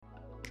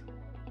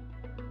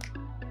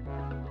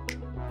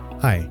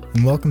Hi,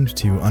 and welcome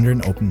to Under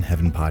an Open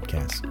Heaven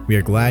podcast. We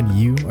are glad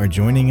you are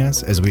joining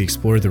us as we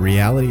explore the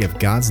reality of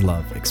God's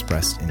love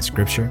expressed in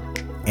Scripture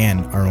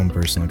and our own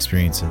personal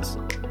experiences.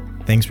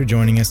 Thanks for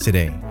joining us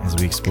today as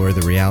we explore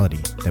the reality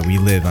that we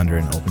live under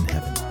an open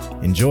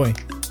heaven. Enjoy!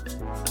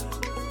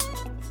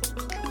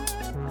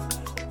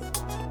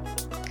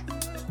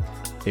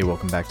 Hey,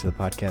 welcome back to the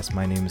podcast.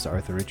 My name is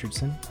Arthur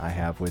Richardson. I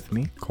have with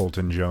me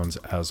Colton Jones,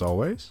 as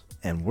always.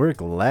 And we're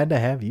glad to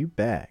have you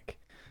back.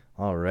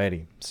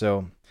 Alrighty,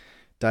 so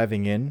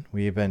diving in,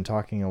 we've been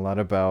talking a lot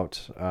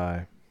about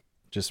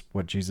just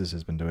what Jesus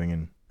has been doing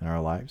in our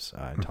lives,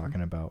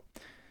 talking about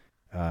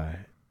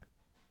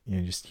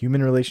just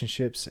human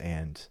relationships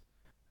and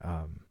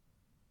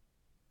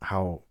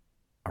how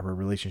our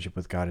relationship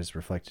with God is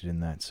reflected in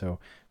that. So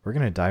we're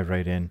going to dive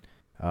right in.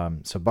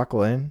 So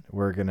buckle in.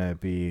 We're going to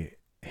be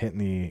hitting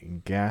the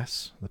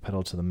gas, the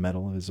pedal to the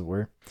metal, as it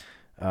were,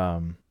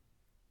 and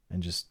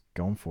just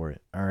going for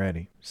it.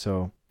 Alrighty,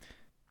 so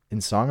in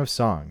Song of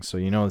Songs, so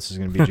you know this is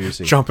going to be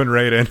juicy. Jumping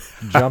right in.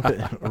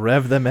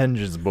 Rev them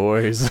engines,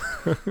 boys.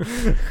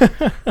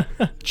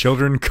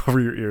 Children, cover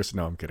your ears.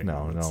 No, I'm kidding.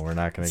 No, we're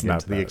not going to get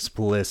into the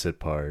explicit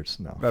parts.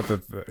 No. Not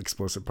that the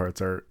explicit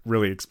parts are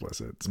really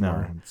explicit. It's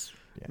more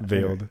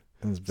veiled.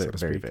 It's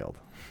very veiled.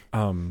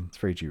 It's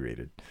very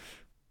G-rated.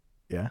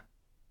 Yeah?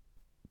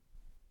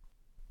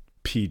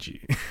 PG.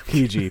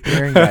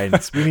 Parent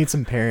guidance. We need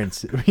some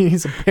parents. We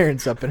need some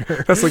parents up in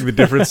her. That's like the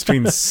difference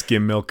between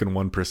skim milk and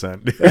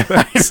 1%.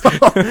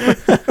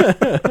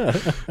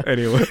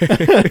 Anyway.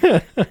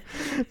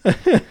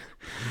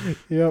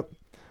 Yep.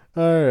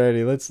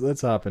 Alrighty,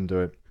 let's hop into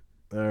it.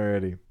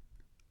 Alrighty.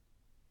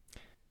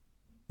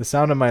 The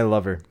sound of my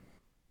lover.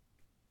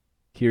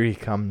 Here he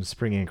comes,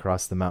 springing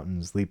across the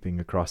mountains,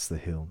 leaping across the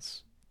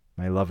hills.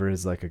 My lover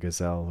is like a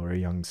gazelle or a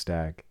young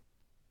stag.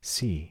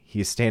 See,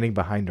 he is standing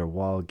behind our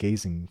wall,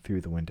 gazing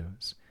through the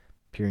windows,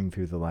 peering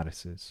through the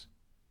lattices.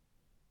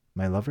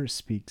 My lover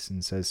speaks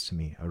and says to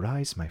me,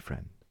 "Arise, my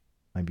friend,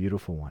 my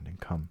beautiful one, and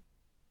come.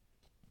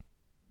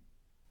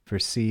 For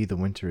see, the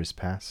winter is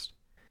past,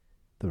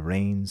 the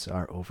rains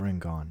are over and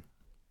gone,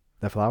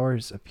 the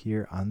flowers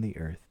appear on the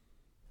earth,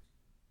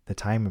 the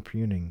time of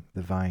pruning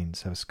the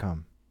vines has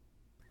come,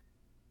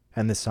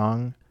 and the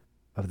song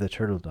of the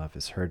turtle dove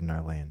is heard in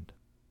our land.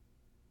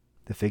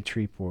 The fig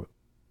tree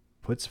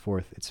puts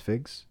forth its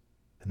figs,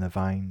 and the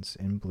vines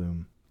in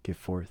bloom give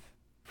forth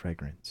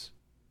fragrance.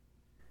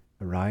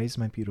 Arise,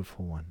 my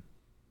beautiful one,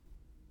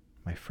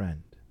 my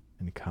friend,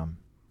 and come.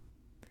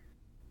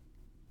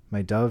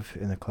 My dove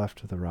in the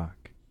cleft of the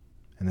rock,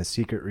 and the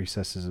secret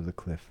recesses of the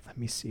cliff, let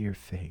me see your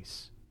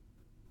face.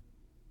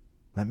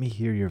 Let me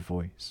hear your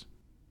voice.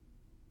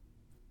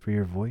 For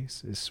your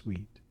voice is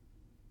sweet,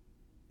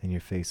 and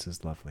your face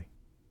is lovely."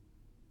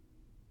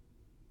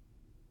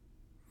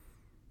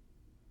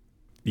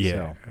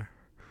 Yeah. So,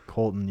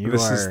 Colton, you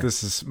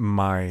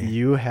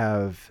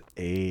have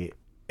a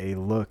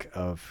look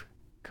of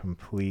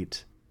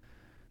complete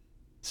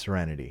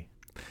serenity.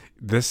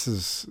 This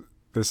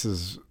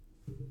is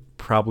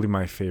probably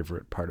my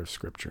favorite part of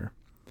Scripture.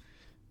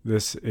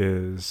 This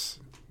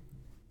is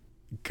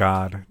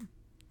God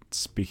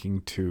speaking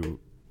to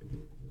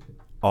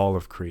all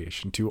of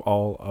creation, to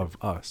all of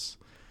us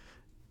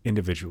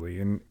individually,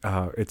 and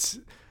it's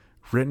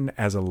written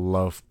as a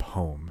love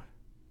poem.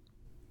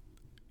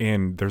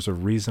 And there's a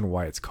reason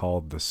why it's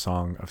called the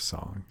Song of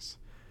Songs,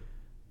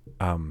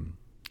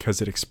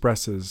 because it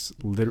expresses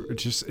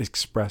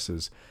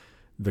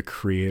the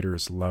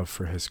Creator's love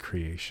for His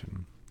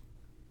creation.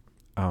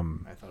 I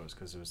thought it was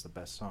because it was the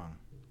best song.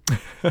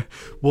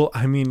 Well,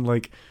 I mean,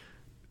 like,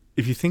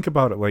 if you think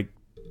about it, like,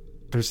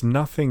 there's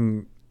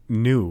nothing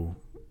new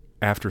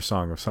after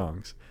Song of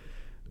Songs.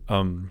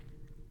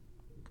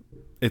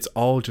 It's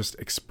all just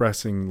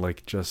expressing,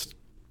 like, just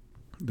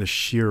the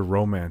sheer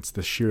romance,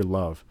 the sheer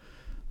love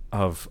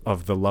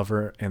of the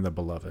lover and the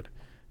beloved.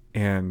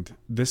 And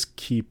this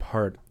key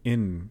part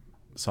in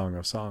Song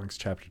of Songs,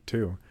 chapter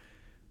 2,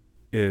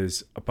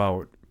 is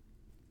about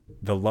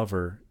the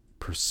lover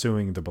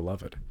pursuing the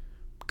beloved,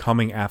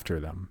 coming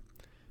after them,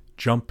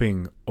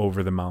 jumping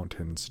over the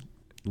mountains,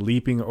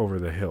 leaping over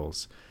the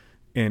hills.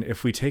 And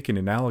if we take an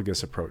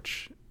analogous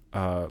approach,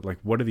 like,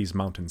 what do these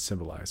mountains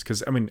symbolize?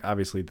 Because, I mean,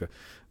 obviously the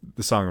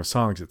Song of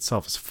Songs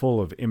itself is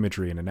full of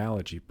imagery and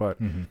analogy, but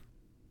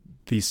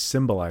these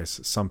symbolize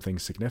something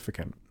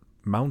significant.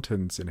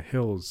 Mountains and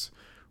hills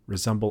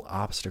resemble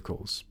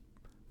obstacles.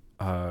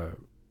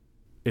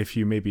 If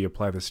you maybe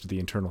apply this to the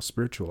internal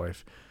spiritual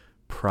life,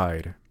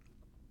 pride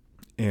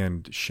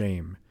and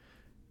shame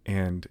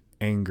and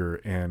anger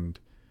and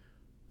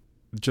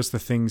just the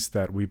things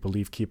that we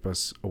believe keep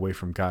us away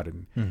from God.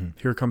 And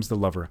here comes the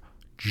lover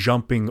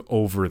jumping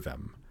over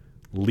them,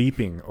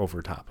 leaping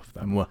over top of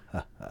them.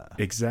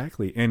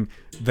 Exactly. And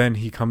then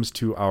he comes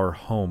to our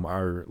home,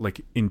 our,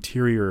 like,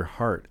 interior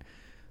heart,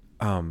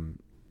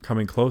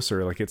 coming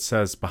closer, like it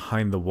says,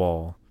 behind the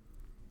wall,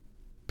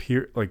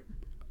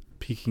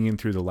 peeking in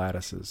through the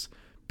lattices,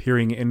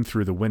 peering in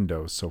through the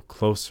windows, so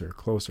closer,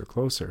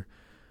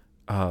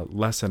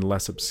 less and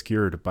less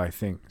obscured by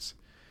things.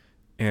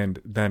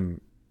 and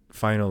then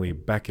finally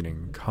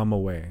beckoning, come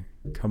away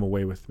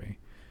with me.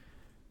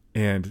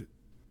 And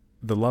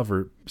the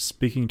lover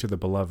speaking to the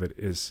beloved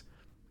is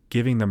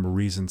giving them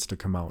reasons to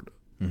come out.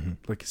 Mm-hmm.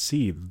 Like,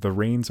 see, the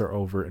rains are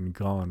over and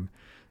gone,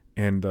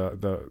 and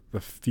the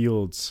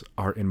fields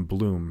are in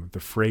bloom. The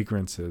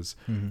fragrances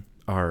Mm-hmm.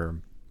 are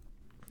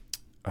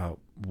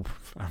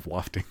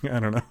wafting. I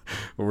don't know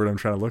what word I'm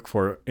trying to look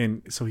for.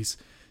 And so he's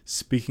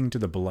speaking to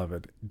the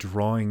beloved,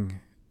 drawing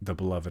the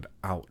beloved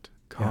out.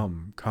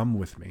 Come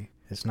with me.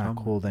 It's not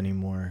cold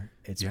anymore.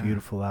 It's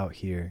beautiful out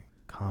here.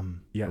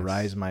 Come, Yes.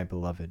 arise, my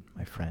beloved,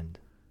 my friend.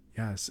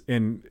 Yes.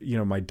 And,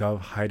 my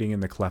dove hiding in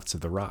the clefts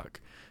of the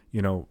rock,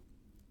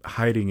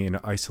 hiding in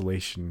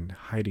isolation,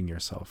 hiding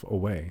yourself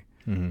away.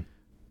 Mm-hmm.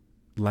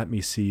 Let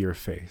me see your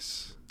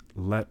face.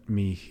 Let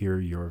me hear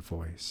your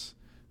voice.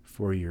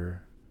 For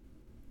your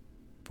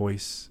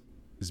voice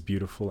is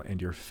beautiful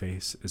and your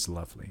face is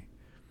lovely.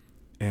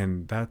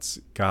 And that's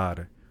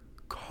God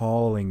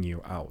calling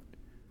you out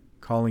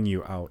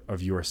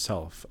of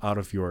yourself, out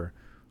of your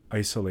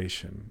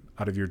isolation,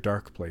 out of your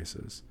dark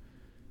places.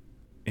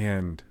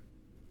 And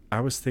I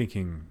was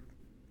thinking,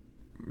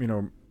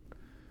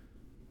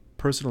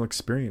 personal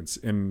experience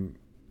in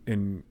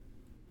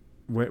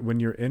when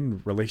you're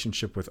in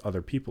relationship with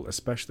other people,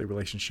 especially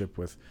relationship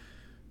with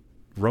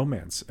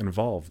romance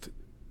involved,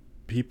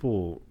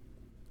 people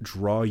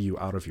draw you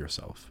out of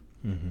yourself.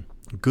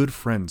 Mm-hmm. Good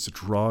friends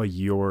draw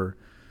your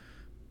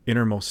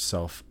innermost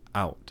self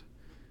out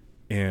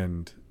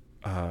and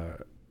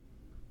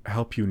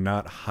help you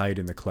not hide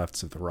in the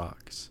clefts of the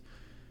rocks.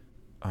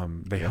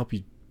 They help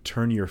you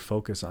turn your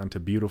focus onto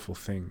beautiful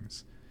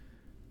things.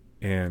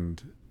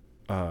 And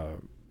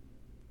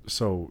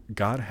so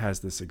God has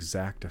this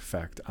exact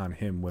effect on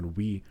him when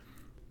we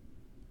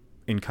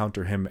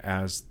encounter him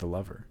as the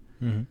lover.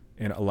 Mm-hmm.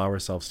 And allow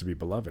ourselves to be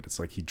beloved. It's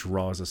like he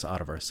draws us out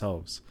of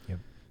ourselves. Yep.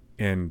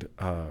 And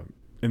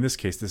in this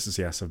case, this is,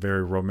 yes, a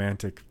very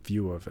romantic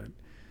view of it.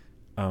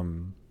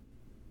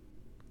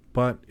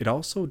 But it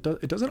also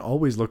it doesn't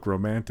always look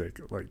romantic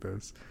like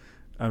this.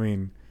 I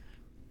mean,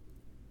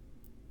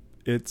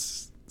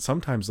 it's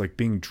sometimes like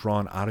being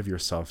drawn out of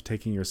yourself,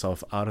 taking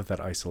yourself out of that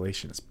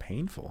isolation is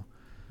painful.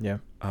 Yeah.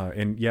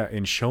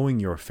 And showing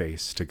your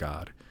face to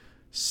God,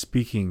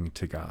 speaking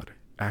to God,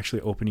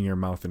 actually opening your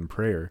mouth in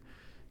prayer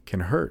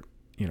can hurt.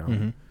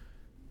 Mm-hmm.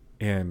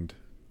 And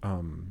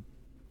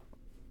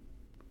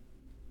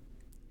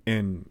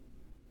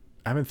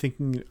I've been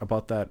thinking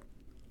about that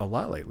a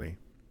lot lately,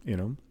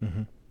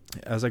 Mm-hmm.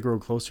 as I grow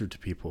closer to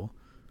people.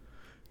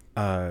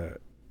 I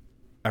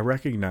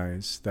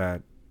recognize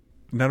that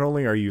not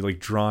only are you like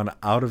drawn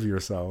out of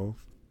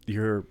yourself,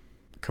 you're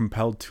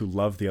compelled to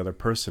love the other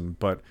person,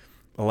 but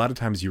a lot of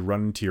times you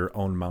run into your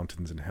own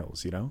mountains and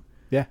hills,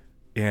 Yeah.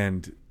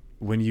 And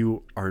when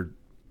you are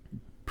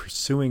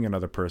pursuing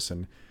another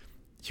person,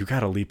 you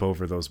got to leap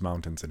over those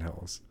mountains and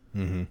hills.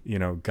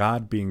 Mm-hmm.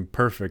 God being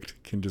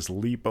perfect can just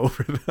leap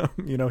over them.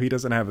 He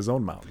doesn't have his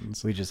own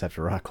mountains. We just have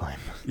to rock climb.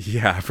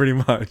 Yeah, pretty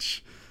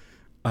much.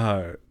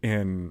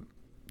 And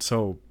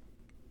so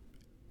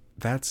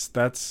that's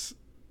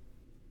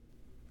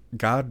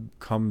God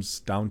comes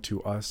down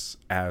to us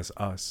as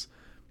us.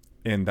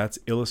 And that's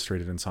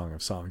illustrated in Song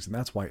of Songs. And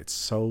that's why it's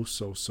so,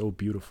 so, so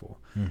beautiful.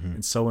 Mm-hmm.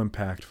 And so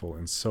impactful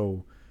and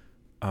so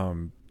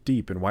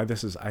deep, and why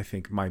this is, I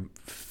think, my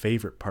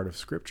favorite part of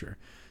Scripture.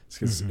 It's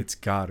because it's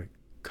God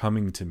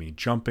coming to me,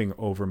 jumping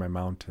over my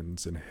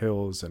mountains and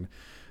hills and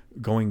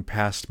going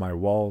past my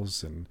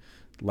walls and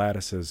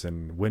lattices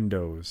and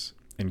windows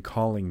and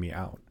calling me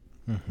out.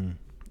 Mm-hmm.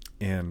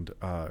 And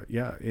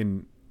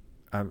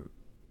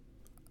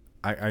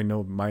I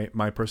know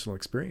my personal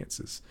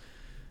experiences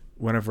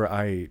whenever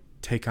I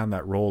take on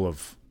that role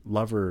of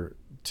lover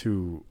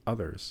to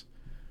others,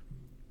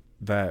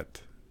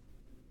 that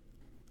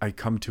I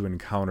come to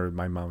encounter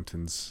my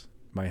mountains,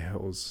 my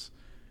hills,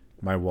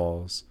 my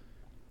walls,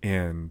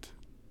 and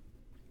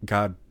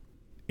God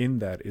in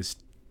that is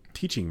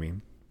teaching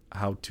me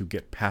how to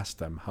get past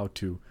them, how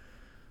to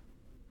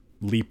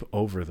leap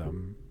over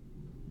them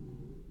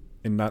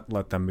and not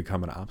let them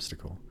become an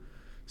obstacle.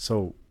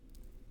 So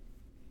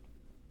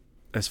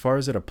as far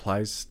as it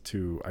applies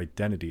to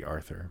identity,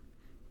 Arthur,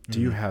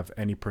 do you have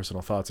any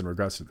personal thoughts in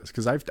regards to this?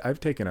 Because I've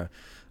taken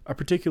a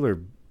particular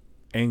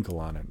angle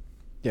on it.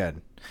 Yeah,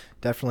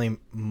 definitely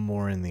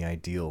more in the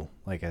ideal,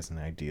 like as an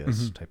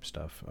ideas type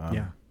stuff.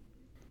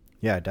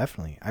 Yeah,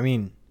 definitely. I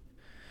mean,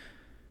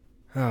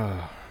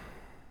 grab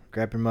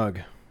your mug.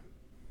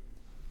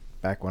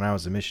 Back when I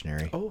was a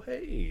missionary. Oh,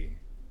 hey.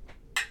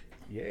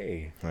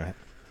 Yay. Right.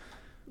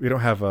 We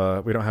don't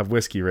have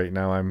whiskey right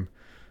now.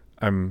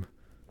 I'm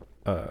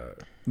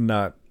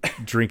not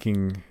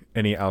drinking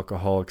any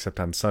alcohol except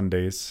on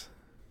Sundays.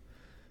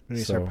 When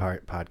you start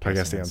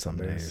podcasting on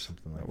Sunday or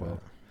something like that.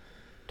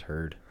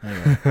 Turd.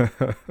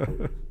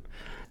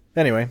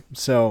 Anyway,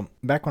 so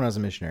back when I was a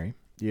missionary,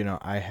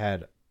 I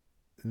had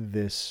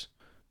this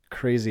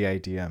crazy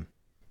idea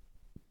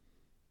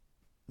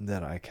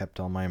that I kept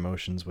all my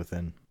emotions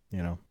within,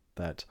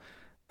 that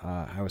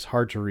I was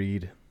hard to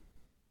read,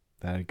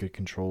 that I had good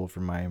control over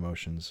my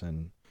emotions,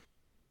 and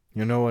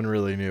no one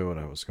really knew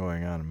what was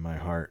going on in my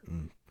heart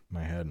and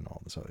my head and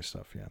all this other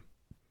stuff. Yeah.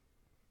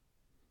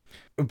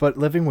 But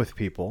living with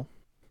people,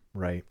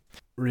 right,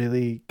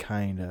 really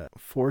kind of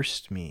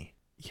forced me.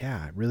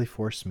 Yeah, it really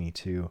forced me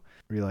to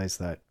realize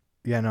that,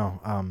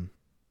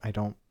 I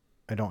don't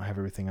have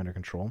everything under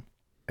control.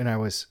 And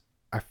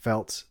I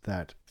felt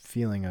that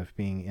feeling of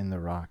being in the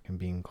rock and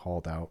being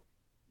called out,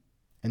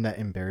 and that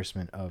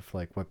embarrassment of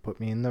like what put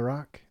me in the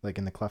rock, like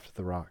in the cleft of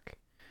the rock.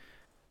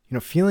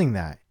 Feeling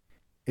that,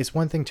 it's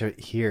one thing to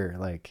hear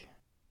like,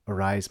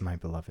 "Arise, my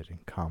beloved,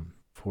 and come,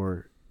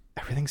 for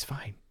everything's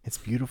fine. It's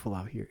beautiful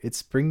out here. It's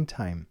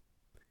springtime.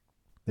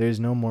 There's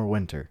no more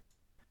winter."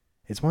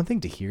 It's one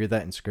thing to hear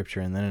that in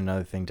scripture, and then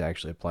another thing to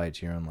actually apply it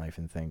to your own life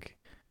and think,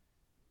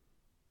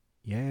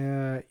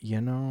 yeah,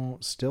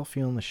 still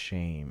feeling the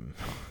shame,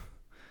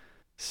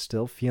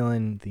 still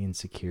feeling the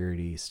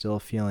insecurity, still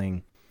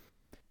feeling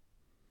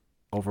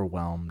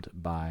overwhelmed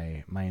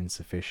by my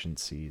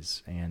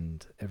insufficiencies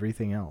and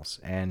everything else.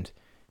 And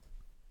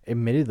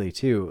admittedly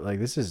too, like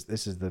this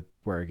is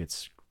where it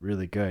gets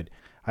really good.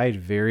 I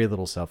had very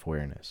little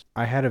self-awareness.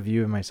 I had a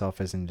view of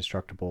myself as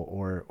indestructible,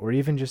 or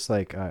even just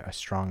like a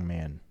strong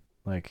man,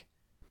 like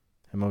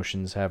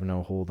emotions have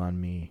no hold on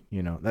me,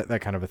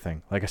 that kind of a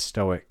thing, like a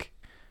stoic,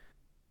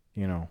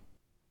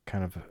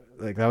 kind of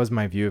like, that was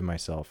my view of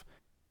myself,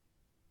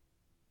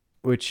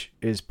 which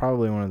is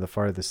probably one of the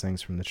farthest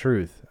things from the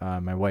truth.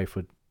 My wife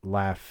would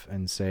laugh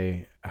and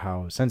say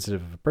how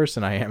sensitive of a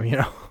person I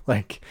am,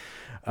 like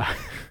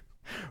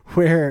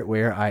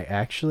where I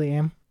actually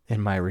am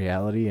in my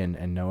reality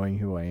and knowing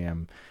who I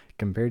am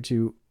compared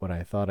to what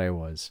I thought I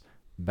was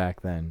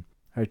back then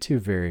are two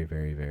very,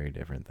 very, very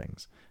different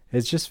things.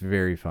 It's just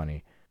very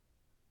funny.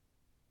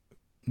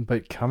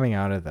 But coming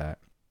out of that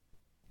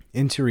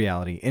into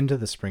reality, into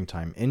the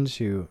springtime,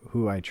 into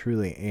who I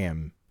truly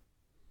am,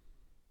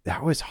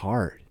 that was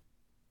hard.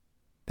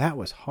 That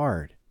was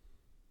hard.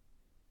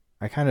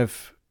 I kind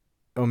of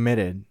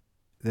omitted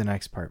the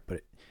next part,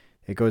 but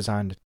it goes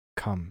on to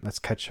come. Let's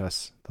catch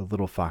us, the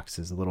little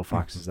foxes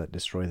that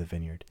destroy the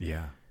vineyard.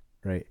 Yeah.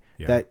 Right.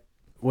 Yeah.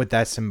 What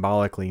that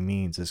symbolically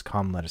means is,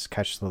 come, let us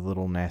catch the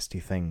little nasty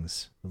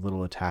things, the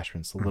little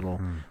attachments, the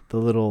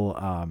little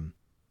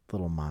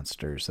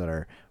monsters that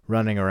are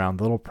running around,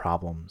 the little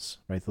problems,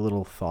 right? The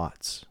little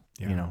thoughts.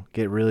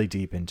 Get really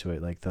deep into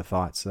it, like the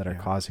thoughts that are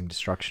causing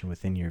destruction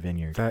within your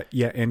vineyard.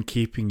 And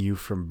keeping you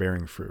from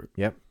bearing fruit.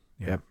 Yep,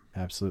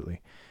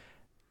 absolutely.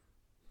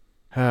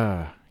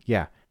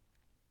 Yeah.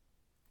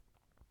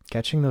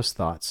 Catching those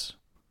thoughts,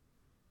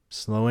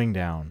 slowing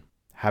down,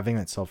 having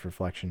that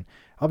self-reflection.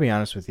 I'll be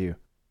honest with you,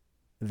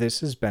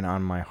 this has been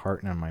on my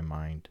heart and on my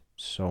mind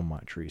so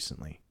much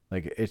recently.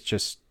 Like, it's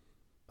just,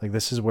 like,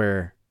 this is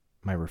where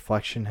my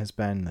reflection has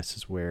been. This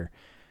is where,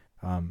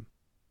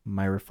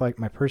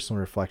 my personal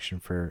reflection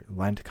for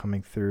Lent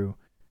coming through.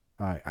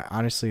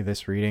 Honestly,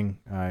 this reading,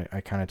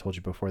 I kind of told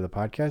you before the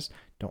podcast,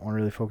 don't want to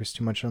really focus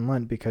too much on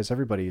Lent because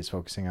everybody is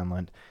focusing on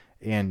Lent.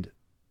 And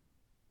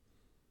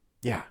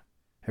yeah,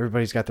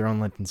 everybody's got their own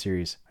Lenten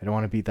series. I don't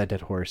want to beat that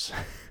dead horse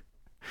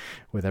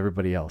with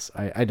everybody else.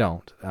 I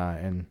don't.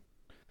 And,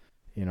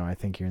 I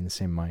think you're in the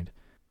same mind.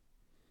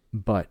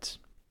 But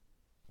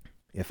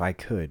if I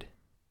could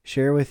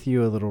share with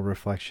you a little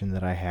reflection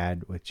that I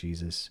had with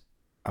Jesus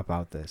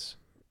about this,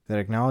 that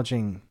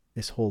acknowledging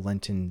this whole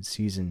Lenten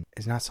season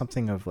is not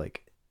something of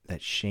like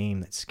that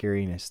shame, that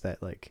scariness,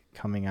 that like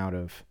coming out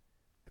of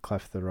the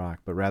cleft of the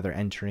rock, but rather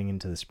entering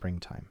into the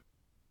springtime.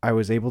 I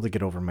was able to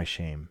get over my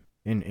shame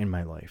in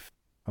my life.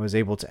 I was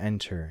able to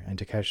enter and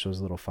to catch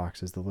those little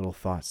foxes, the little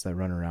thoughts that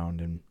run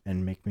around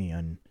and make me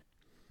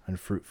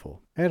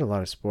unfruitful. I had a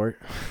lot of support.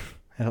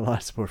 I had a lot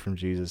of support from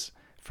Jesus,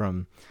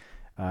 from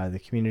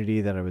the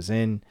community that I was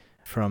in,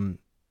 from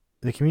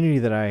the community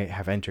that I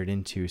have entered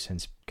into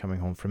since coming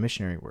home from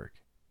missionary work,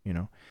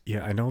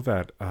 Yeah, I know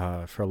that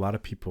for a lot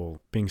of people,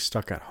 being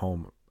stuck at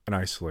home and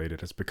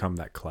isolated has become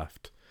that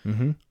cleft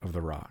of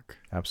the rock.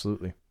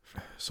 Absolutely.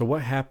 So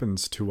what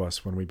happens to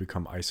us when we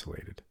become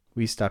isolated?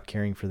 We stop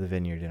caring for the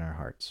vineyard in our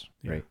hearts,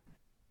 right?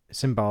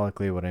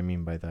 Symbolically, what I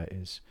mean by that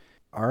is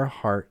our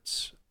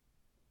hearts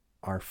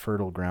are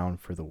fertile ground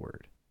for the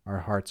word. Our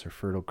hearts are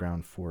fertile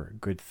ground for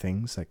good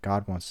things that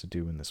God wants to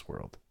do in this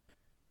world.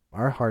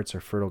 Our hearts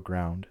are fertile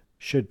ground,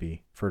 should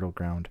be fertile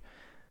ground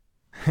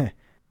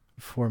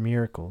for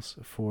miracles,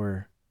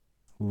 for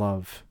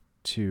love,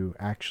 to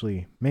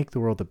actually make the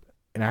world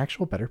an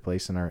actual better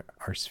place in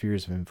our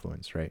spheres of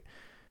influence, right?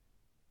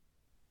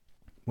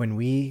 When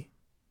we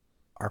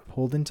are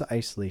pulled into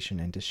isolation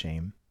and to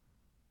shame,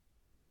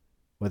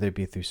 whether it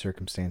be through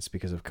circumstance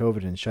because of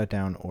COVID and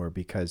shutdown, or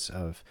because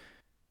of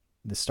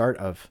the start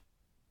of,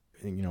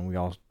 we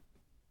all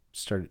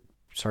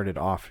started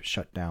off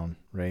shut down,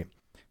 right?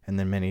 And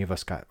then many of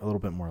us got a little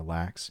bit more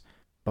lax,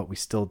 but we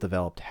still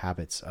developed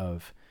habits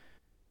of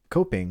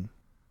coping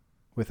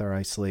with our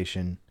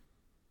isolation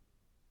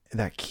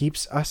that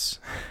keeps us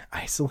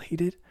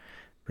isolated,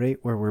 right?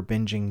 Where we're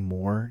binging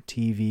more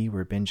TV,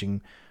 we're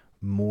binging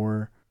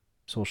more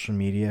social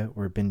media,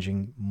 we're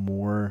binging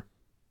more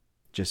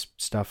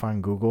just stuff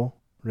on Google,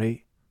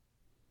 right?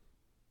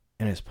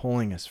 And it's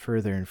pulling us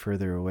further and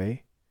further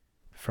away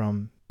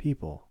from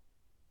people.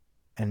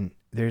 And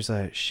there's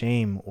a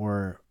shame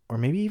or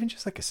maybe even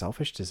just like a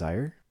selfish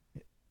desire.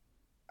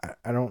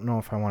 I don't know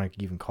if I want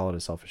to even call it a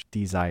selfish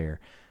desire,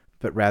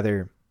 but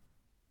rather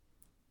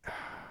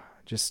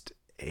just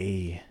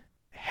a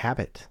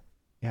habit.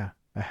 Yeah,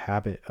 a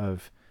habit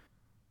of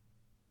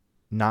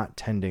not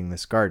tending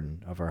this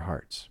garden of our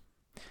hearts.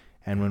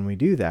 And when we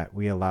do that,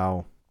 we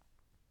allow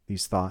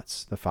these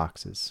thoughts, the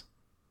foxes,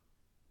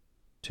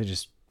 to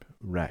just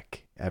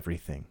wreck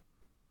everything,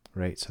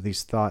 right? So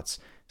these thoughts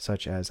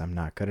such as I'm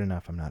not good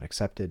enough, I'm not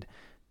accepted,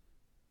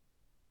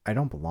 I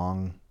don't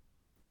belong,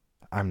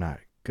 I'm not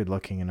good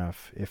looking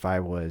enough, if I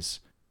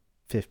was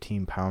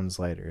 15 pounds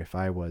lighter, if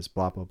I was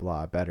blah, blah,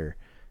 blah, better,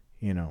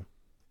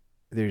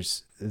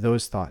 there's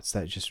those thoughts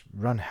that just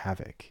run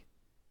havoc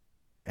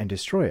and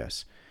destroy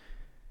us.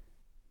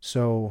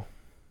 So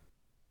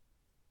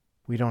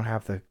we don't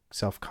have the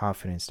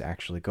self-confidence to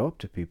actually go up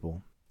to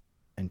people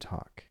and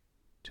talk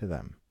to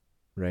them,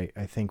 right?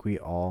 I think we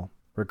all,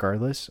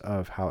 regardless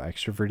of how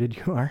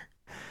extroverted you are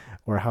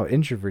or how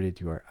introverted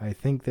you are, I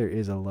think there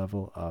is a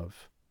level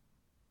of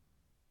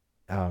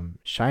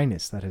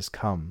shyness that has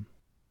come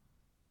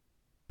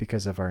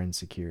because of our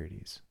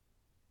insecurities.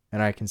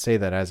 And I can say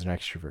that as an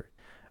extrovert.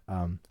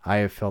 I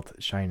have felt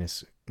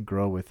shyness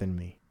grow within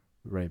me,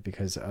 right?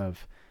 Because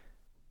of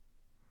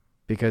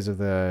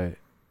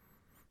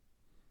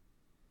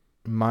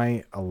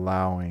my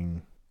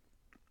allowing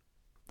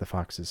the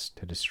foxes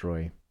to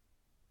destroy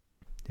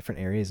different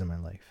areas of my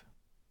life.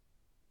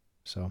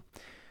 So,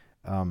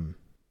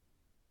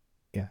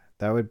 yeah,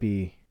 that would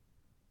be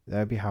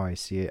how I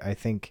see it. I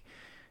think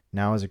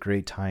now is a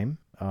great time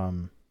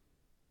to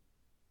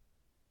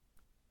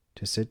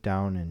sit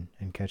down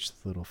and catch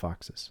the little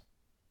foxes.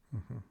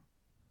 Mm-hmm.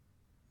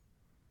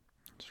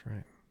 That's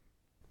right.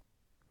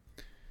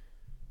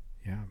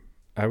 Yeah,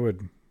 I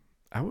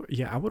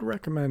would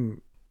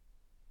recommend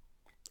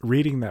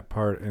reading that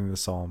part in the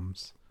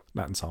Psalms,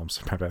 not in Psalms,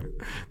 my bad,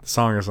 the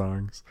Song of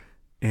Songs,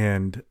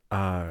 and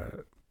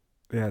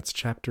it's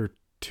chapter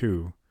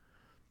 2,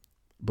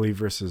 I believe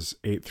verses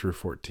 8 through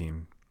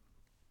 14,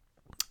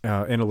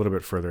 and a little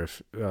bit further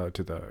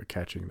to the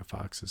catching the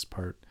foxes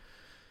part.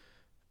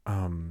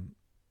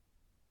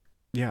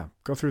 Yeah,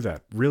 go through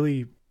that.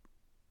 Really,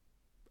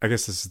 I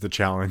guess this is the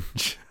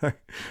challenge.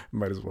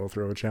 Might as well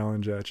throw a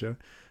challenge at you.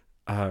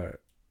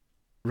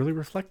 Really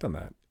reflect on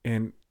that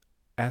and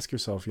ask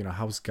yourself,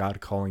 how's God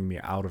calling me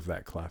out of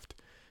that cleft?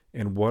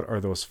 And what are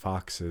those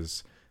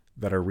foxes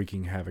that are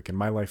wreaking havoc in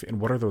my life?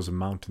 And what are those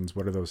mountains?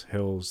 What are those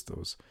hills,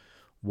 those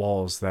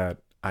walls that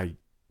I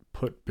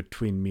put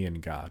between me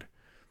and God?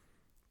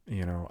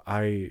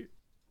 I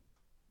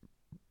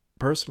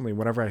personally,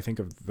 whenever I think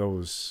of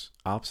those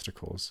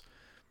obstacles,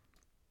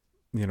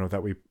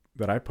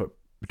 that I put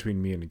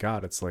between me and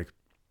God, it's like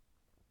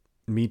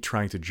me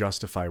trying to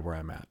justify where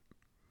I'm at.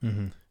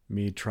 Mm-hmm.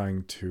 Me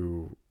trying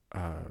to,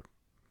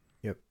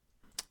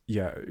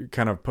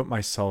 kind of put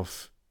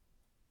myself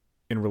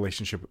in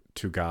relationship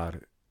to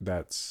God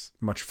that's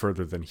much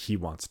further than He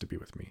wants to be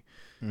with me.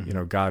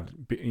 Mm-hmm.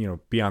 God,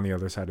 be on the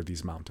other side of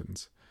these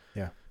mountains.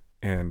 Yeah.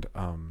 And,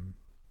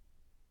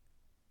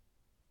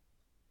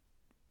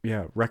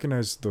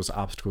 recognize those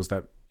obstacles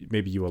that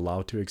maybe you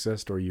allow to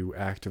exist or you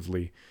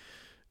actively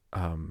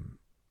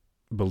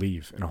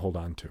believe and hold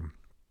on to.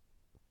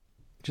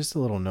 Just a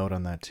little note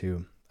on that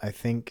too. I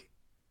think,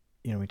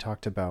 we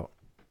talked about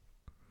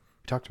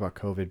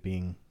COVID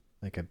being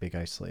like a big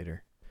isolator.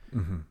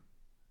 Mm-hmm.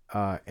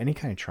 Any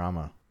kind of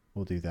trauma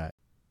will do that.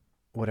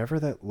 Whatever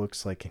that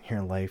looks like in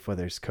your life,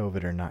 whether it's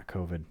COVID or not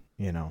COVID,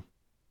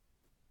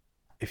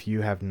 if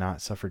you have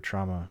not suffered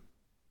trauma,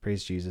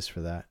 praise Jesus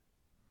for that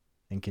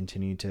and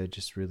continue to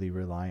just really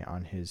rely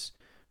on His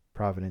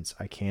providence.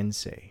 I can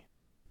say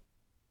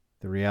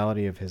the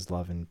reality of His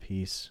love and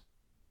peace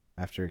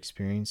after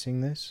experiencing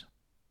this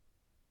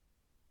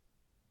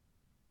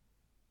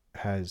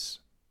has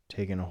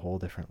taken a whole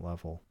different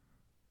level.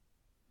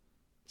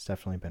 It's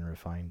definitely been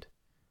refined.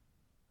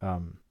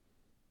 And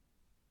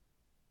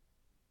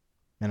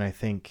I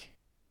think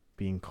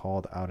being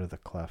called out of the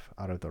cleft,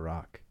 out of the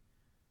rock,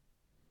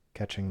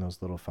 catching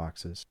those little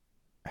foxes,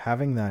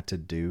 having that to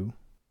do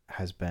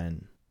has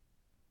been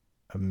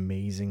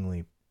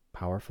amazingly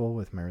powerful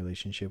with my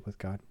relationship with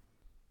God.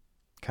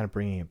 Kind of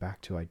bringing it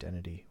back to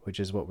identity, which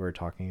is what we're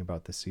talking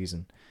about this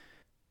season.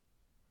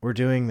 We're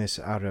doing this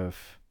out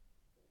of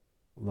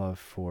love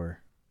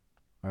for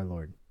our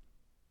Lord.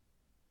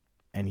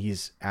 And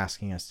He's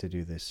asking us to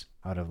do this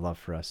out of love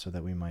for us so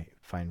that we might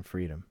find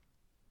freedom.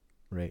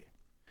 Right?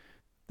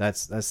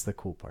 That's the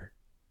cool part.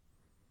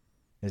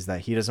 Is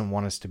that He doesn't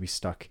want us to be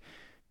stuck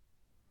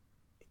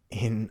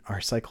in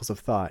our cycles of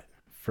thought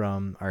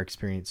from our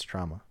experienced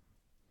trauma.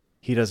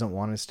 He doesn't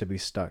want us to be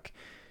stuck.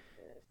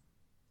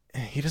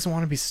 He doesn't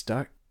want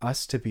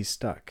us to be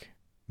stuck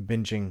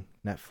binging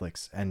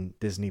Netflix and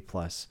Disney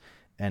Plus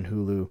and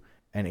Hulu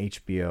and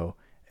HBO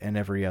and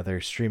every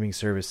other streaming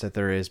service that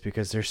there is,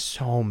 because there's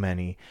so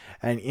many.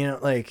 And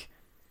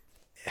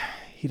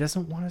he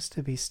doesn't want us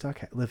to be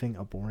stuck living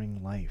a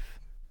boring life,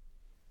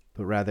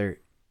 but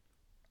rather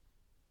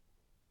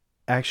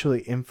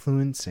actually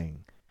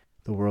influencing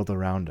the world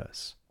around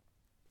us,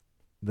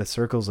 the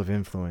circles of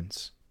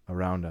influence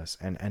around us,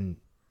 and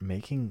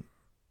making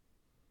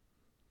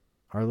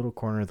our little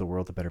corner of the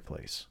world a better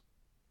place.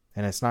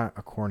 And it's not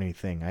a corny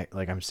thing.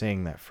 I'm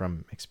saying that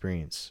from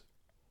experience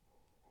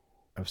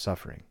of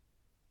suffering.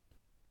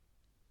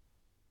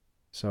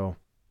 So,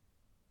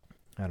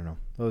 I don't know.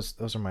 Those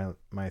are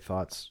my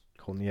thoughts.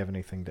 Colton, you have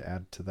anything to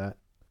add to that?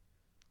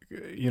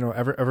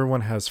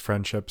 Everyone has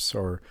friendships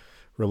or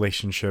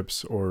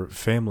relationships or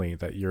family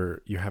that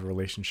you have a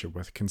relationship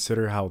with.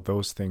 Consider how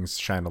those things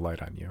shine a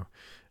light on you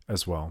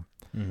as well.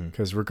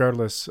 Because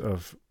regardless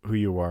of who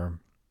you are,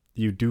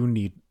 you do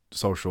need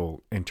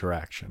social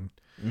interaction.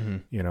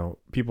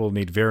 People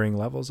need varying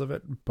levels of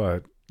it,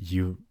 but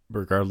you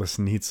regardless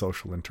need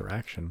social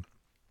interaction.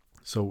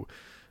 So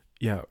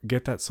yeah,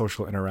 get that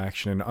social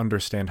interaction and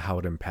understand how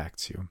it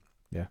impacts you.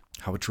 Yeah.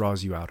 How it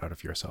draws you out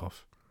of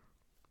yourself.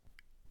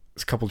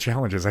 There's a couple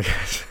challenges, I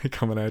guess,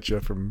 coming at you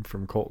from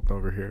Colton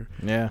over here.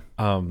 Yeah.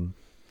 No,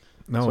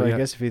 I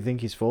guess if you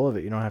think he's full of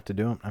it, you don't have to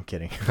do them. I'm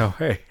kidding. No,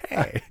 hey.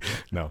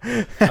 No.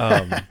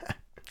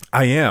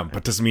 I am,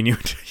 but doesn't mean you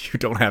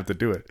don't have to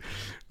do it.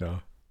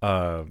 No.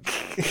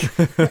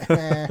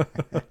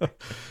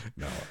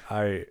 No,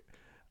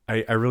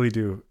 I really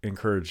do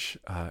encourage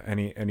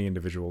any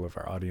individual of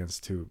our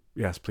audience to,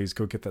 yes, please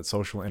go get that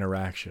social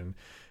interaction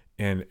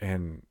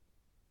and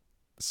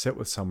sit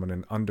with someone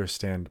and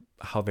understand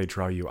how they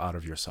draw you out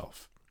of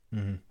yourself.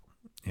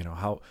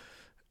 How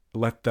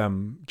let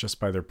them, just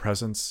by their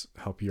presence,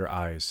 help your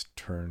eyes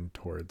turn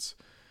towards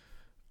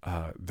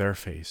their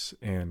face,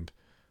 and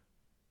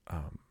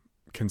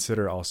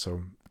consider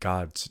also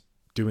God's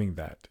doing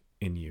that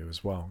in you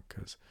as well,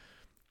 because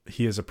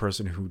he is a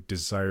person who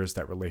desires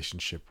that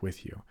relationship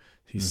with you.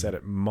 He said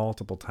it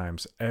multiple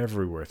times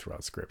everywhere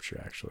throughout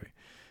scripture, actually,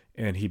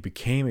 and he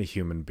became a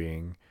human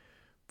being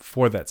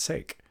for that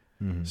sake.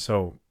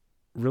 So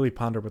really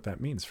ponder what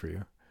that means for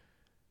you.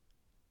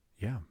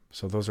 Yeah,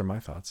 so those are my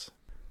thoughts.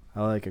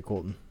 I like it,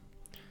 Colton.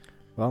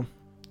 Well,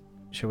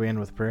 shall we end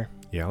with prayer?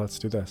 Yeah, let's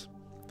do this.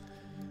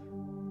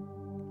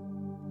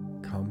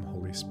 Come,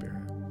 Holy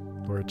Spirit.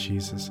 Lord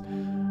Jesus,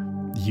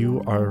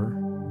 you are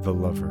the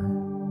lover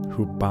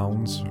who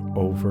bounds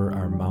over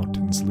our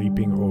mountains,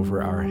 leaping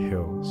over our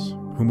hills,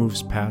 who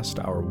moves past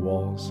our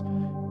walls,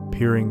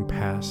 peering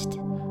past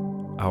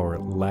our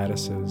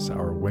lattices,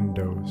 our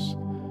windows,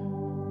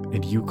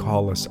 and you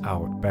call us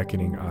out,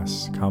 beckoning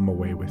us, come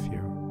away with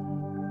you.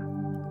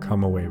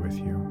 Come away with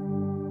you.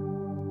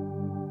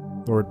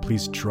 Lord,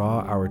 please draw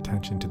our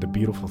attention to the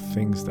beautiful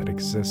things that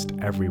exist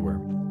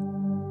everywhere.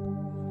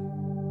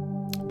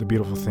 The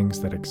beautiful things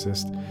that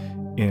exist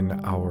in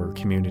our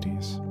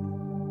communities,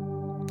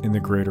 in the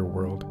greater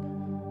world,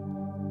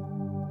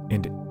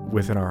 and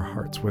within our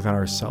hearts, within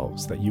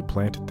ourselves that you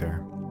planted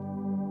there.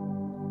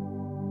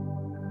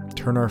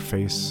 Turn our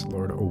face,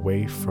 Lord,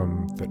 away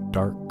from the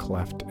dark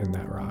cleft in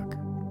that rock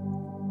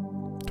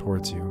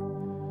towards you,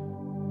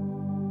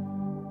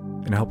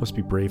 and help us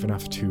be brave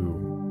enough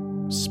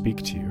to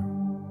speak to you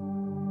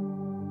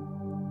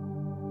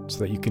so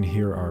that you can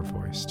hear our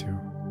voice too.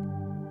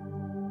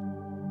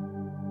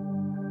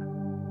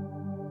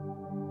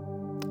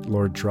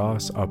 Lord, draw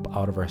us up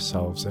out of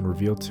ourselves and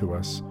reveal to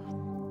us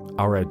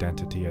our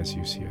identity as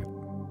you see it.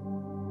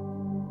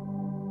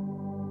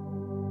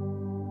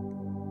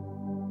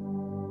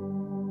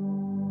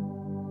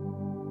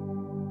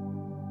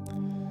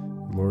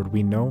 Lord,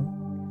 we know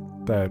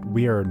that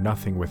we are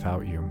nothing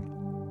without you,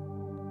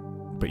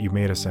 but you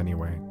made us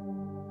anyway.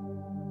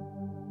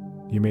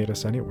 You made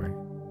us anyway,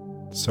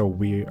 so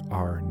we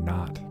are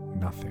not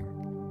nothing.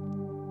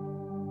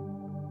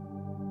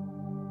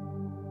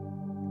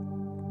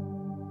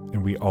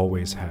 And we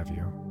always have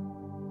you.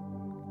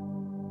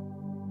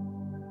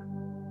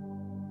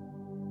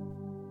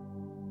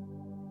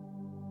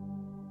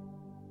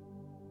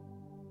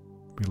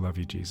 We love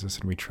you, Jesus,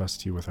 and we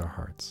trust you with our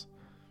hearts.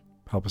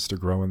 Help us to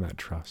grow in that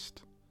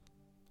trust.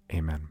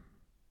 Amen.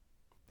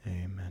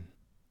 Amen.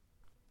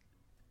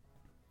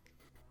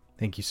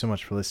 Thank you so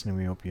much for listening.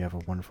 We hope you have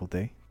a wonderful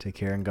day. Take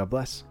care and God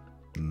bless.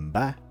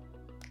 Bye.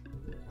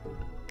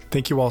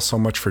 Thank you all so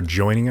much for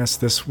joining us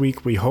this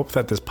week. We hope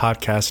that this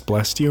podcast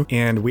blessed you,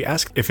 and we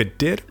ask if it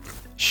did,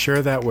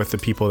 share that with the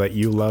people that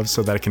you love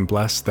so that it can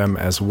bless them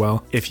as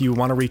well. If you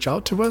want to reach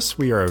out to us,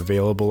 we are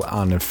available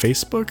on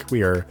Facebook.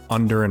 We are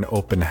Under an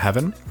Open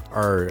Heaven.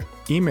 Our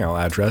email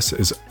address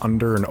is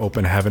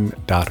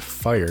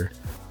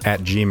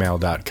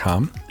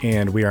underanopenheaven.fire@gmail.com,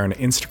 and we are on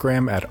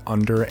Instagram at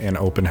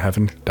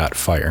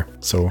underanopenheaven.fire.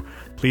 So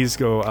please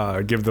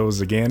go give those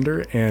a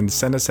gander and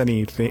send us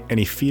any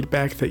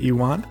feedback that you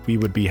want. We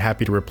would be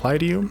happy to reply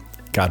to you.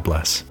 God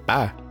bless.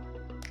 Bye.